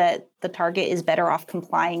so that the target is better off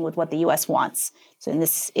complying with what the U.S. wants. So in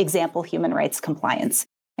this example, human rights compliance.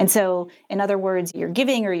 And so, in other words, you're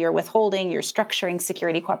giving or you're withholding, you're structuring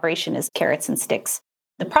security cooperation as carrots and sticks.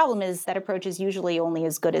 The problem is that approach is usually only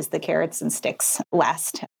as good as the carrots and sticks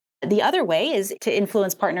last. The other way is to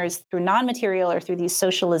influence partners through non-material or through these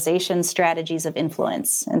socialization strategies of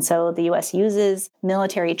influence. And so the US uses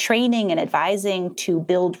military training and advising to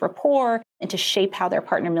build rapport and to shape how their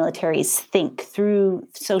partner militaries think through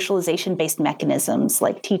socialization-based mechanisms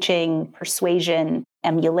like teaching, persuasion,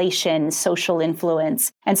 emulation, social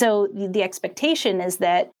influence. And so the expectation is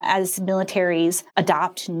that as militaries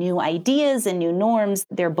adopt new ideas and new norms,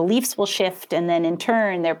 their beliefs will shift, and then in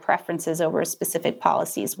turn, their preferences over specific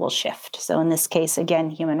policies will shift. So in this case, again,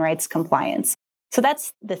 human rights compliance. So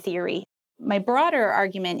that's the theory. My broader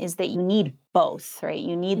argument is that you need both, right?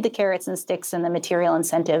 You need the carrots and sticks and the material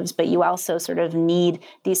incentives, but you also sort of need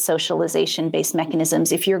these socialization-based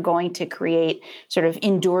mechanisms if you're going to create sort of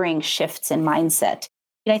enduring shifts in mindset.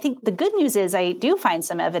 And I think the good news is I do find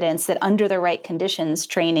some evidence that under the right conditions,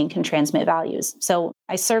 training can transmit values. So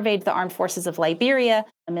I surveyed the armed forces of Liberia,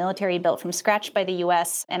 a military built from scratch by the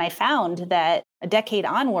US, and I found that a decade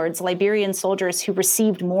onwards, Liberian soldiers who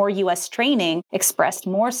received more US training expressed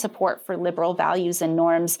more support for liberal values and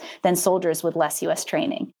norms than soldiers with less US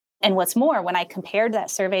training. And what's more, when I compared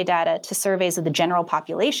that survey data to surveys of the general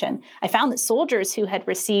population, I found that soldiers who had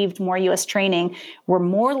received more US training were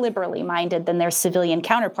more liberally minded than their civilian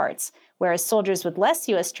counterparts, whereas soldiers with less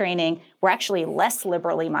US training were actually less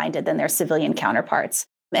liberally minded than their civilian counterparts.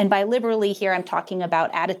 And by liberally here, I'm talking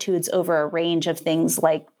about attitudes over a range of things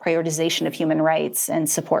like prioritization of human rights and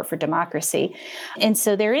support for democracy. And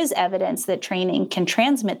so there is evidence that training can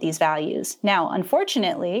transmit these values. Now,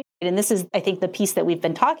 unfortunately, and this is, I think, the piece that we've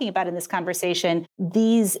been talking about in this conversation,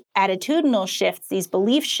 these attitudinal shifts, these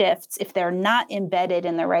belief shifts, if they're not embedded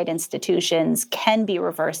in the right institutions, can be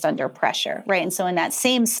reversed under pressure, right? And so in that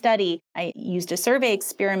same study, I used a survey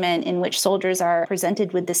experiment in which soldiers are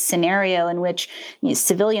presented with this scenario in which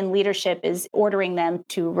civilian leadership is ordering them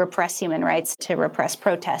to repress human rights, to repress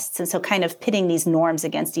protests. And so kind of pitting these norms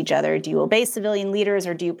against each other. Do you obey civilian leaders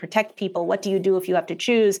or do you protect people? What do you do if you have to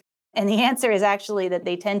choose? And the answer is actually that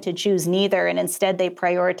they tend to choose neither, and instead they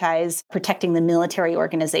prioritize protecting the military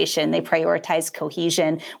organization. They prioritize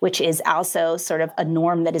cohesion, which is also sort of a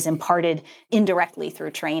norm that is imparted indirectly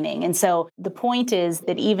through training. And so the point is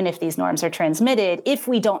that even if these norms are transmitted, if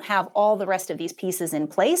we don't have all the rest of these pieces in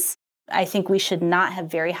place, I think we should not have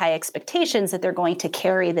very high expectations that they're going to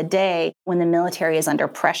carry the day when the military is under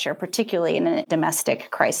pressure, particularly in a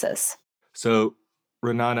domestic crisis. So,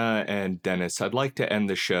 Renana and Dennis, I'd like to end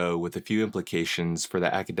the show with a few implications for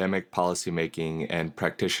the academic, policymaking, and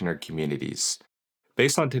practitioner communities.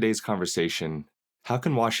 Based on today's conversation, how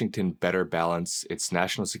can Washington better balance its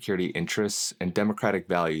national security interests and democratic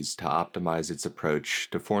values to optimize its approach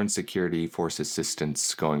to foreign security force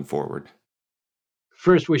assistance going forward?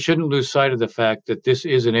 First, we shouldn't lose sight of the fact that this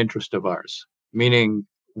is an interest of ours, meaning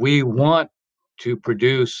we want to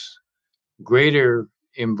produce greater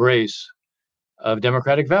embrace of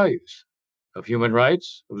democratic values, of human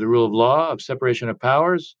rights, of the rule of law, of separation of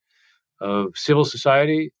powers, of civil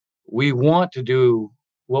society. We want to do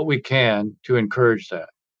what we can to encourage that.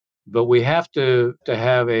 But we have to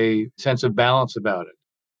have a sense of balance about it.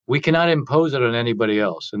 We cannot impose it on anybody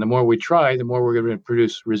else. And the more we try, the more we're going to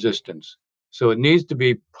produce resistance. So it needs to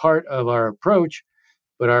be part of our approach,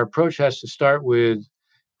 but our approach has to start with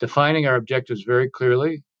defining our objectives very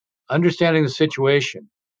clearly, understanding the situation,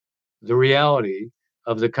 the reality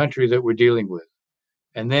of the country that we're dealing with.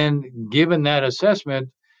 And then, given that assessment,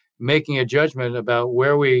 making a judgment about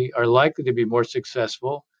where we are likely to be more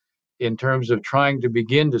successful in terms of trying to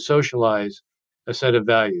begin to socialize a set of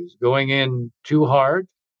values. Going in too hard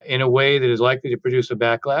in a way that is likely to produce a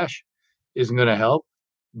backlash isn't going to help,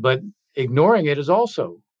 but ignoring it is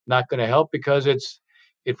also not going to help because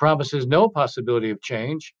it promises no possibility of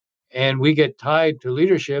change. And we get tied to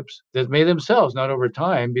leaderships that may themselves, not over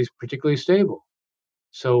time, be particularly stable.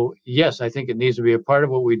 So, yes, I think it needs to be a part of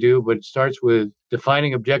what we do, but it starts with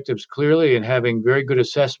defining objectives clearly and having very good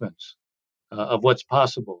assessments of what's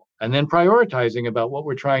possible, and then prioritizing about what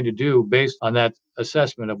we're trying to do based on that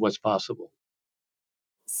assessment of what's possible.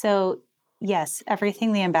 So, yes,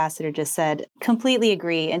 everything the ambassador just said, completely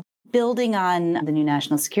agree. And building on the new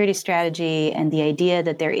national security strategy and the idea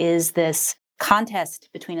that there is this contest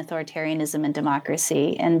between authoritarianism and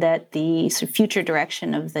democracy, and that the sort of future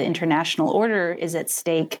direction of the international order is at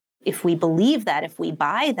stake. If we believe that, if we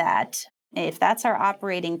buy that, if that's our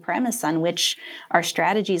operating premise on which our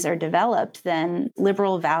strategies are developed, then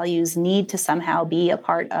liberal values need to somehow be a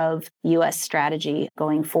part of U.S. strategy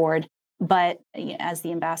going forward. But as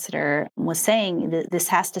the ambassador was saying, this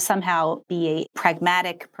has to somehow be a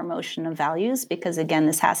pragmatic promotion of values because, again,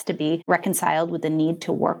 this has to be reconciled with the need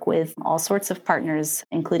to work with all sorts of partners,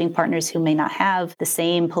 including partners who may not have the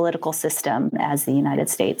same political system as the United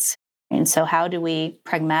States. And so how do we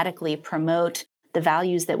pragmatically promote the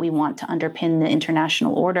values that we want to underpin the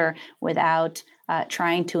international order without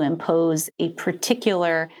trying to impose a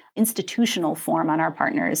particular institutional form on our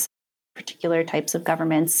partners, particular types of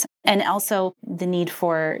governments, and also the need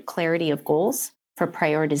for clarity of goals, for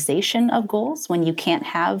prioritization of goals. When you can't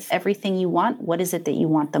have everything you want, what is it that you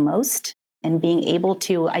want the most? And being able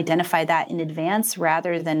to identify that in advance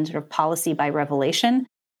rather than sort of policy by revelation.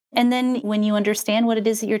 And then when you understand what it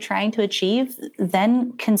is that you're trying to achieve,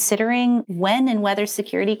 then considering when and whether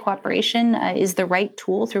security cooperation is the right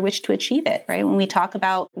tool through which to achieve it, right? When we talk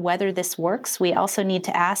about whether this works, we also need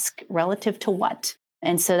to ask relative to what.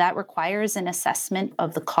 And so that requires an assessment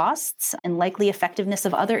of the costs and likely effectiveness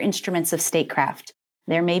of other instruments of statecraft.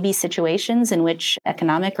 There may be situations in which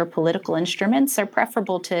economic or political instruments are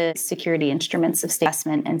preferable to security instruments of state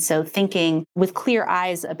investment. And so thinking with clear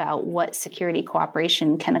eyes about what security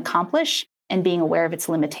cooperation can accomplish and being aware of its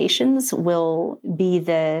limitations will be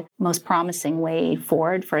the most promising way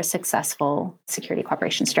forward for a successful security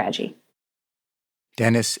cooperation strategy.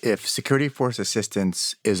 Dennis, if security force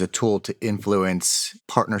assistance is a tool to influence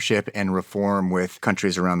partnership and reform with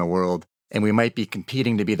countries around the world, and we might be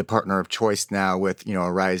competing to be the partner of choice now with,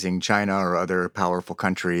 a rising China or other powerful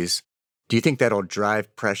countries, do you think that'll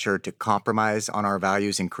drive pressure to compromise on our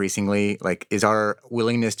values increasingly? Like, is our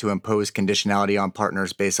willingness to impose conditionality on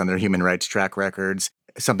partners based on their human rights track records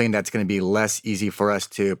something that's going to be less easy for us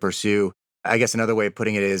to pursue? I guess another way of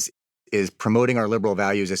putting it is promoting our liberal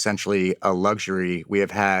values essentially a luxury we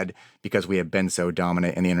have had because we have been so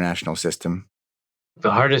dominant in the international system?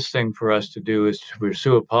 The hardest thing for us to do is to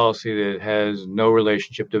pursue a policy that has no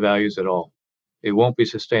relationship to values at all. It won't be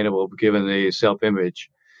sustainable given the self-image.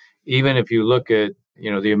 Even if you look at,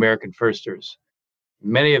 the American firsters,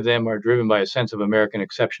 many of them are driven by a sense of American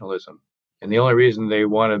exceptionalism. And the only reason they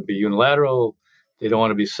want to be unilateral, they don't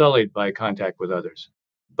want to be sullied by contact with others.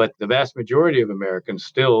 But the vast majority of Americans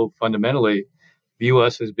still fundamentally view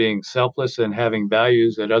us as being selfless and having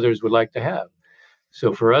values that others would like to have.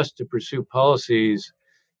 So for us to pursue policies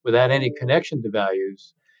without any connection to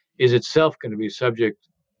values is itself going to be subject,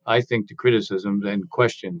 I think, to criticisms and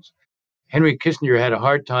questions. Henry Kissinger had a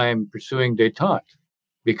hard time pursuing détente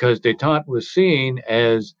because détente was seen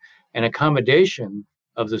as an accommodation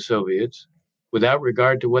of the Soviets without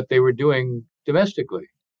regard to what they were doing domestically.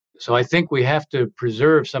 So I think we have to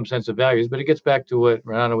preserve some sense of values, but it gets back to what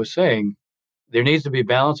Renata was saying. There needs to be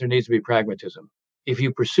balance, there needs to be pragmatism. If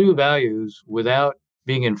you pursue values without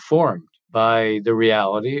being informed by the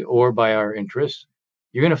reality or by our interests,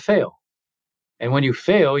 you're going to fail. And when you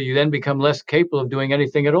fail, you then become less capable of doing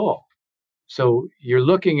anything at all. So you're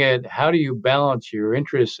looking at how do you balance your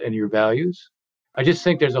interests and your values? I just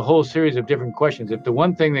think there's a whole series of different questions. If the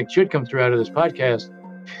one thing that should come through out of this podcast,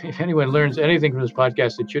 if anyone learns anything from this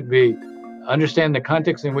podcast, it should be understand the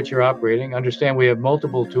context in which you're operating, understand we have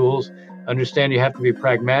multiple tools, understand you have to be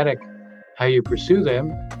pragmatic how you pursue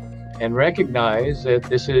them, and recognize that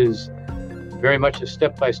this is very much a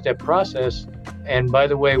step-by-step process. And by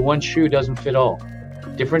the way, one shoe doesn't fit all.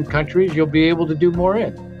 Different countries you'll be able to do more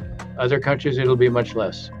in. Other countries it'll be much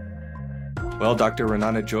less. Well, Dr.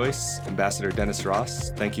 Renata Joyce, Ambassador Dennis Ross,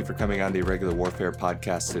 thank you for coming on the Irregular Warfare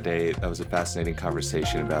podcast today. That was a fascinating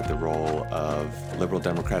conversation about the role of liberal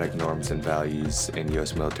democratic norms and values in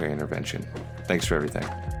U.S. military intervention. Thanks for everything.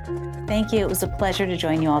 Thank you. It was a pleasure to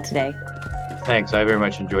join you all today. Thanks. I very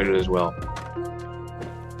much enjoyed it as well.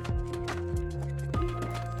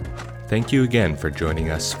 Thank you again for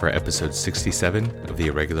joining us for episode 67 of the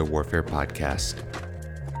Irregular Warfare podcast.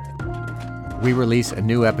 We release a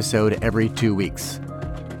new episode every 2 weeks.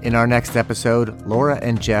 In our next episode, Laura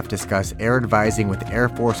and Jeff discuss air advising with Air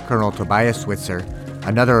Force Colonel Tobias Switzer,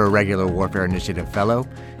 another Irregular Warfare Initiative fellow,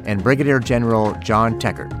 and Brigadier General John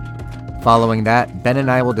Teckert. Following that, Ben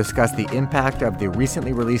and I will discuss the impact of the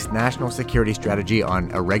recently released National Security Strategy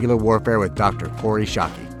on Irregular Warfare with Dr. Kori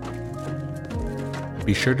Schake.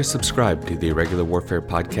 Be sure to subscribe to the Irregular Warfare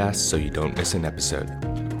podcast so you don't miss an episode.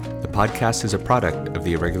 The podcast is a product of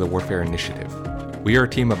the Irregular Warfare Initiative. We are a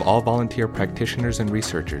team of all volunteer practitioners and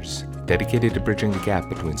researchers dedicated to bridging the gap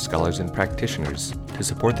between scholars and practitioners to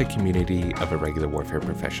support the community of irregular warfare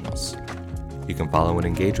professionals. You can follow and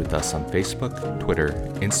engage with us on Facebook, Twitter,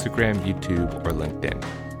 Instagram, YouTube, or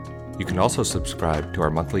LinkedIn. You can also subscribe to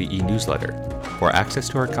our monthly e-newsletter for access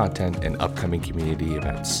to our content and upcoming community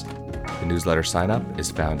events. The newsletter sign-up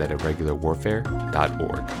is found at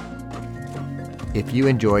irregularwarfare.org. If you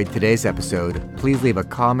enjoyed today's episode, please leave a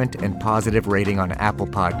comment and positive rating on Apple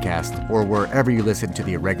Podcasts or wherever you listen to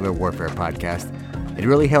the Irregular Warfare podcast. It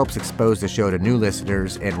really helps expose the show to new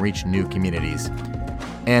listeners and reach new communities.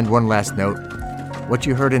 And one last note, what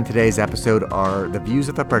you heard in today's episode are the views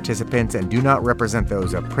of the participants and do not represent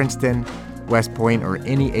those of Princeton, West Point, or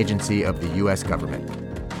any agency of the U.S. government.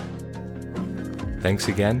 Thanks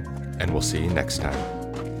again, and we'll see you next time.